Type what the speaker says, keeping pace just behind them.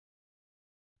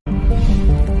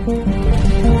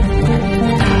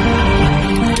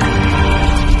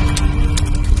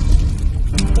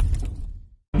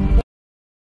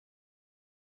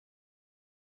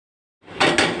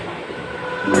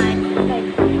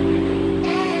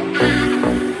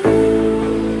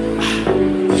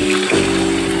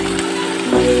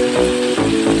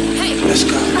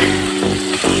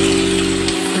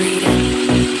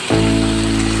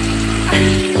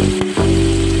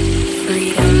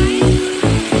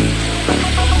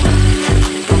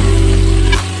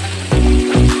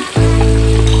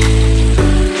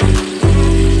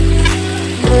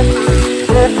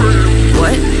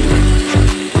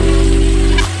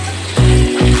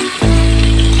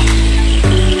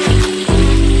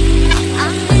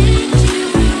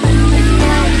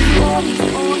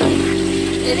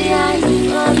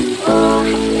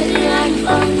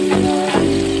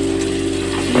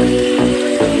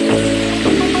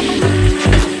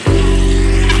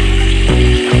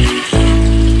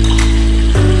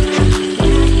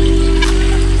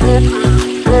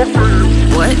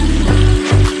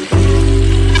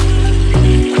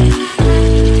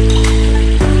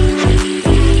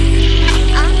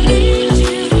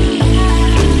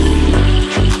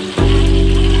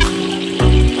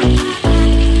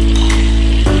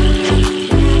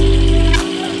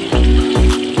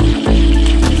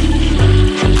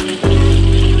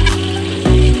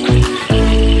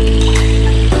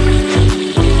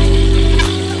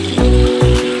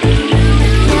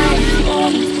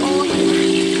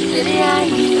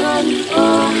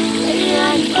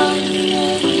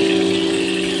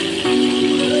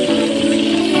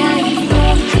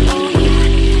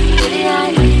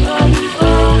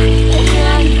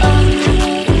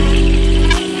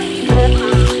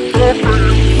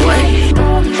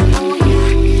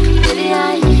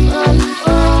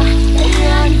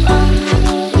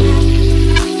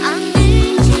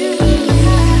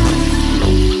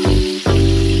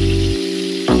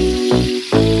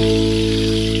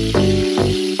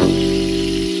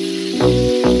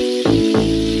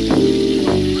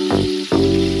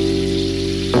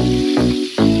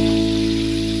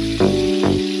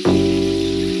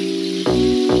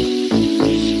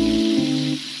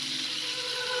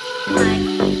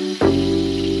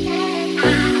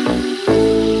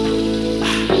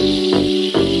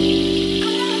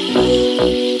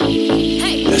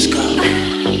Let's go.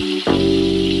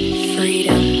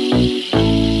 Freedom.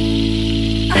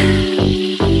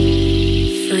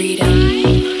 Freedom.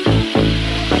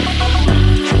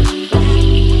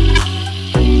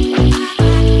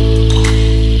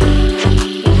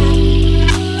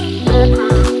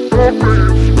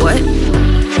 What?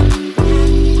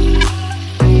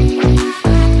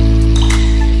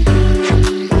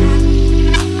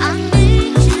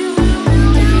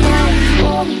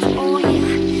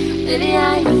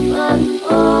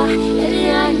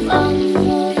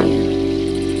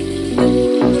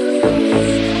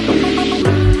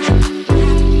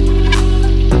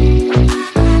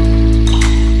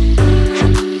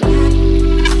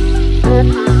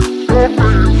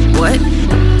 What?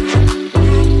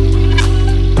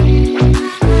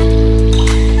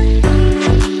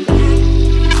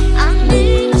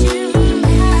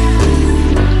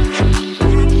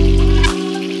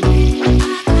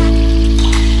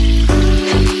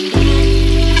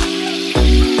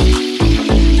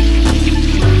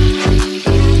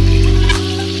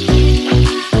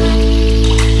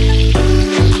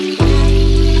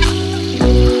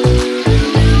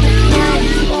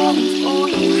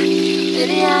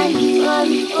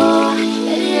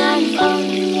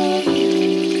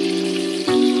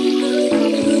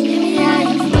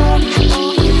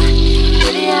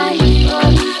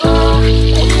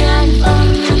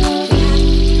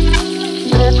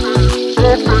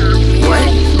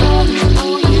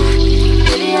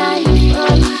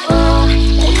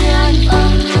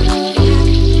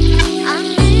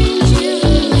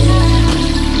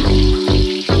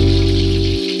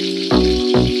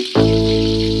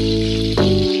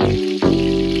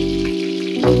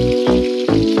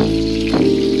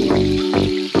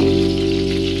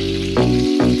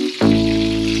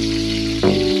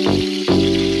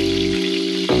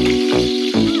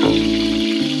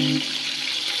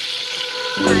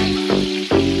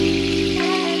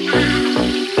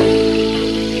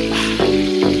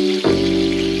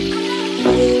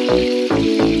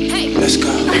 Let's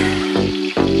go.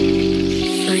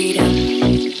 Freedom.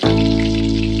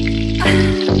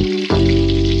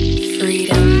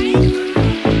 Freedom.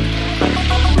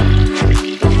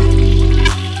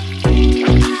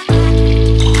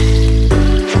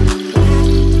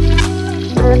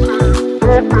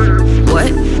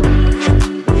 What?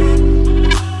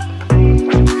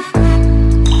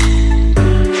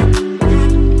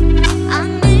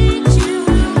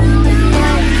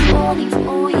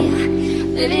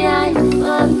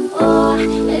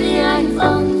 Baby, I'm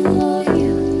falling for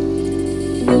you.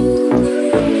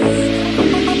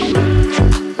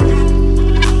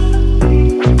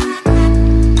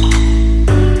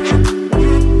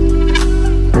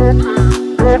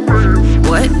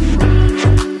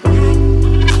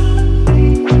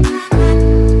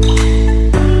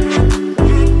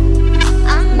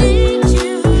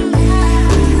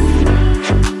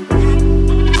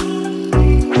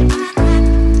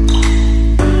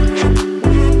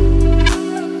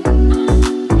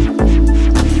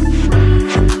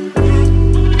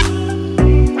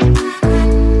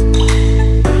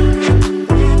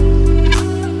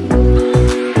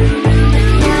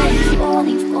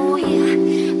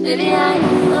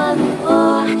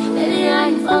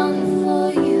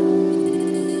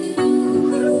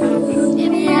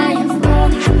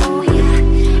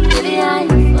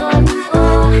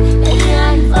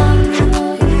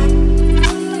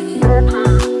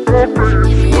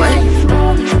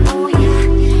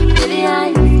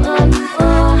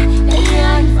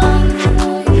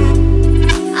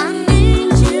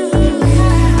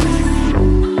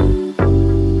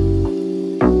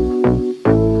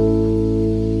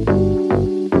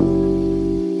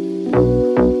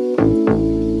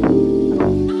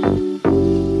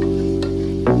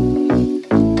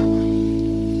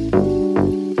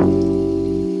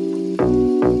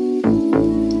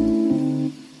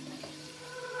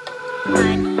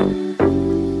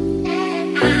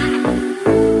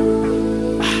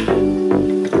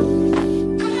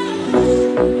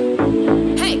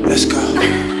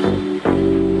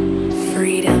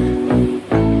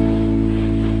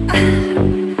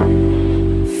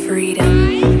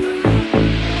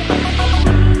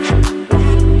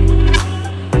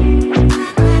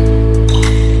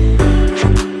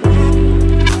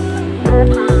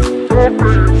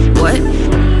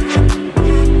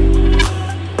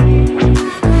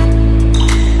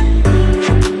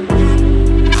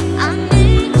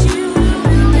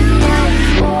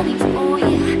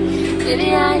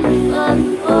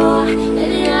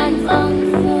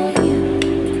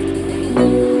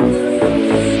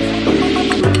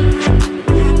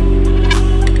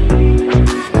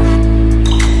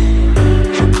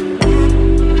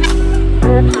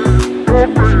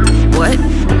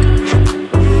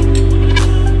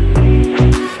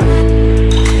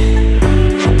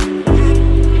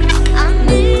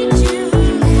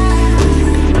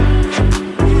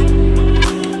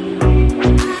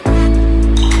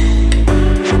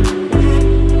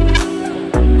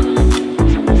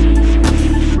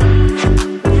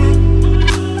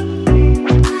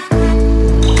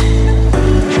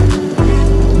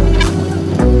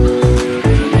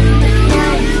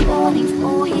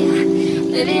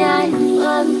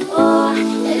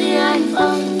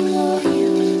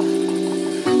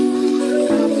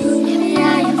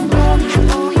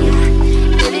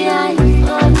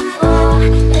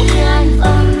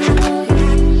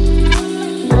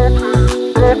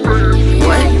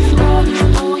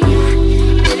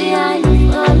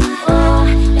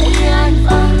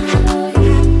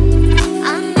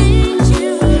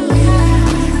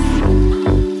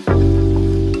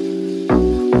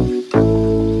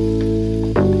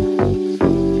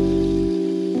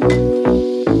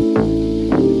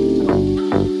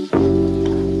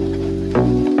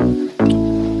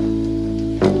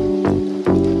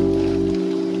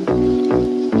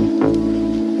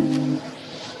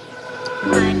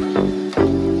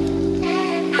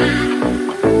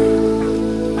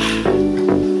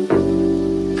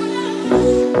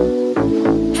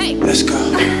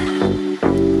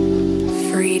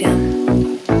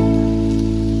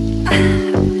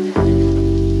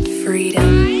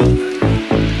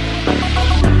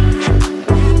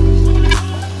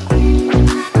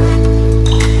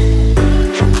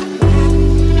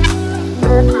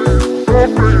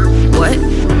 What?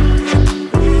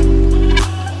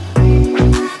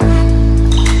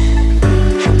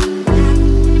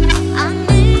 I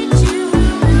need you.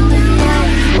 Baby,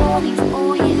 I'm falling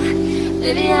for you.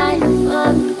 Baby, I'm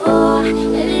falling for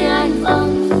you. Baby, I'm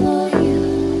falling for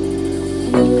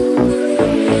you.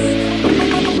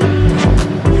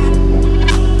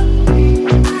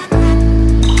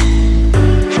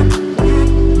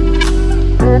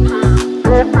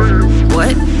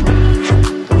 What?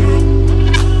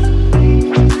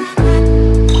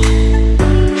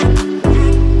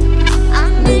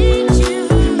 I need you.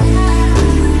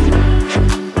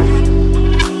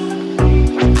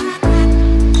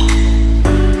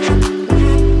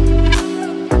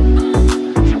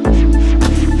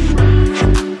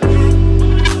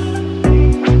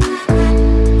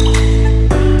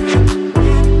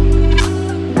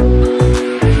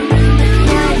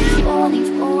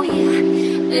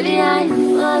 Baby,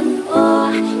 I'm falling for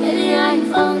you. Baby,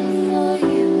 I'm falling for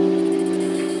you.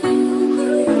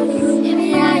 Baby, I'm falling for you.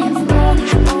 Baby, I am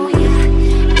falling for you.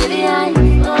 Baby, I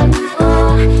am falling for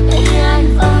you. Baby, I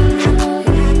am falling for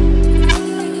you.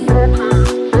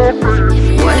 Baby,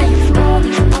 I am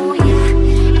falling for you.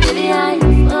 Baby, I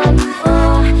am falling for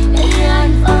you. Baby, I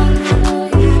am falling for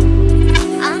you.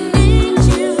 I need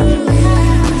you.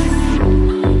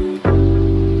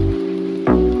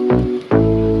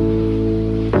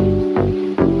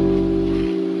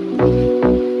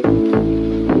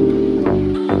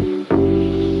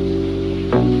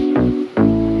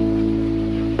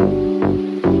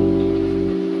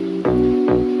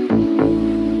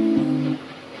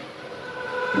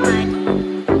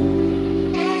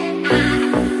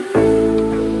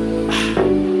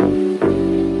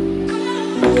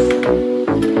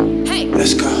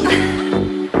 Let's go.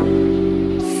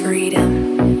 Freedom.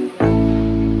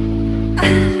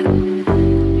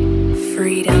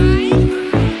 Freedom.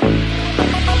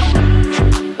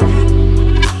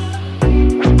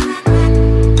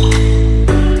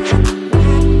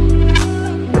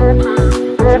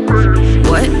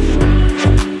 What?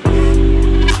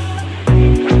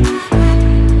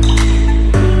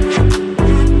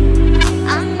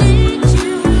 I need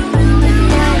you. Baby,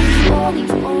 I'm falling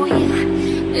for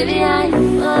you. Baby,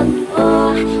 I'm falling for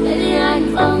you. Baby,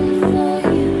 I'm falling for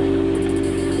you.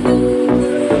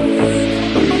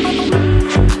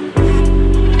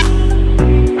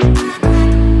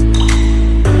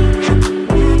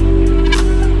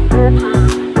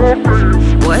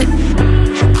 What?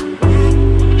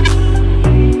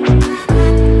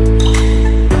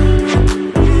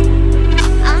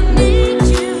 I need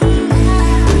you.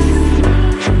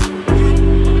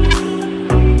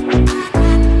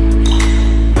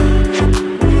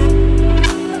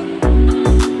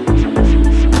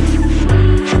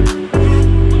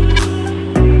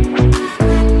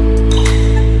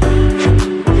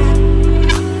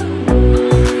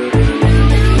 Baby,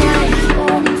 I'm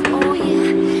falling for you.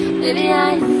 Baby,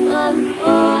 I'm falling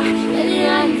for you. Baby,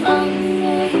 I'm falling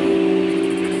for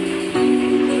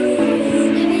you.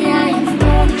 Baby, I am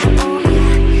falling for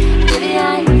you. Baby,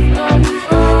 I am falling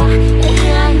for you. Baby,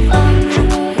 I'm falling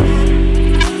for you.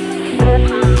 Baby,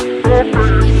 I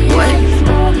am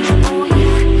falling for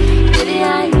you. Baby,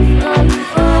 I am falling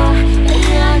for you.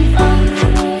 Baby, I'm falling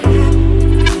for you.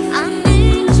 I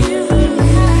need you.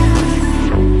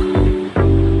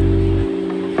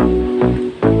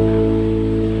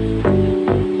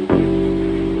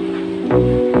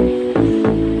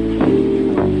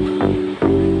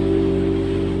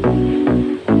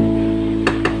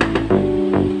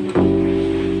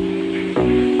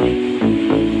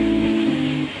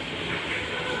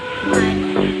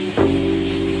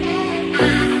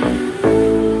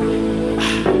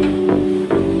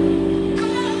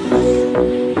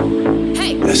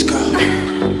 Let's go.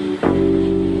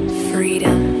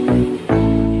 Freedom.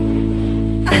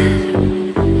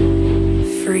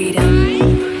 Freedom.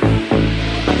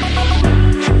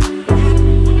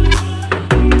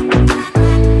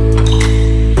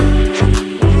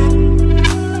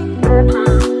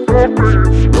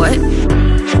 What?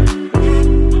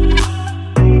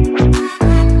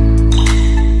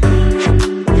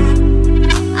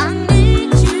 I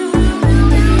need you.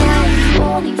 Baby, I'm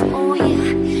falling for you.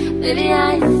 Baby,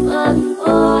 I'm falling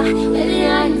for you. Baby,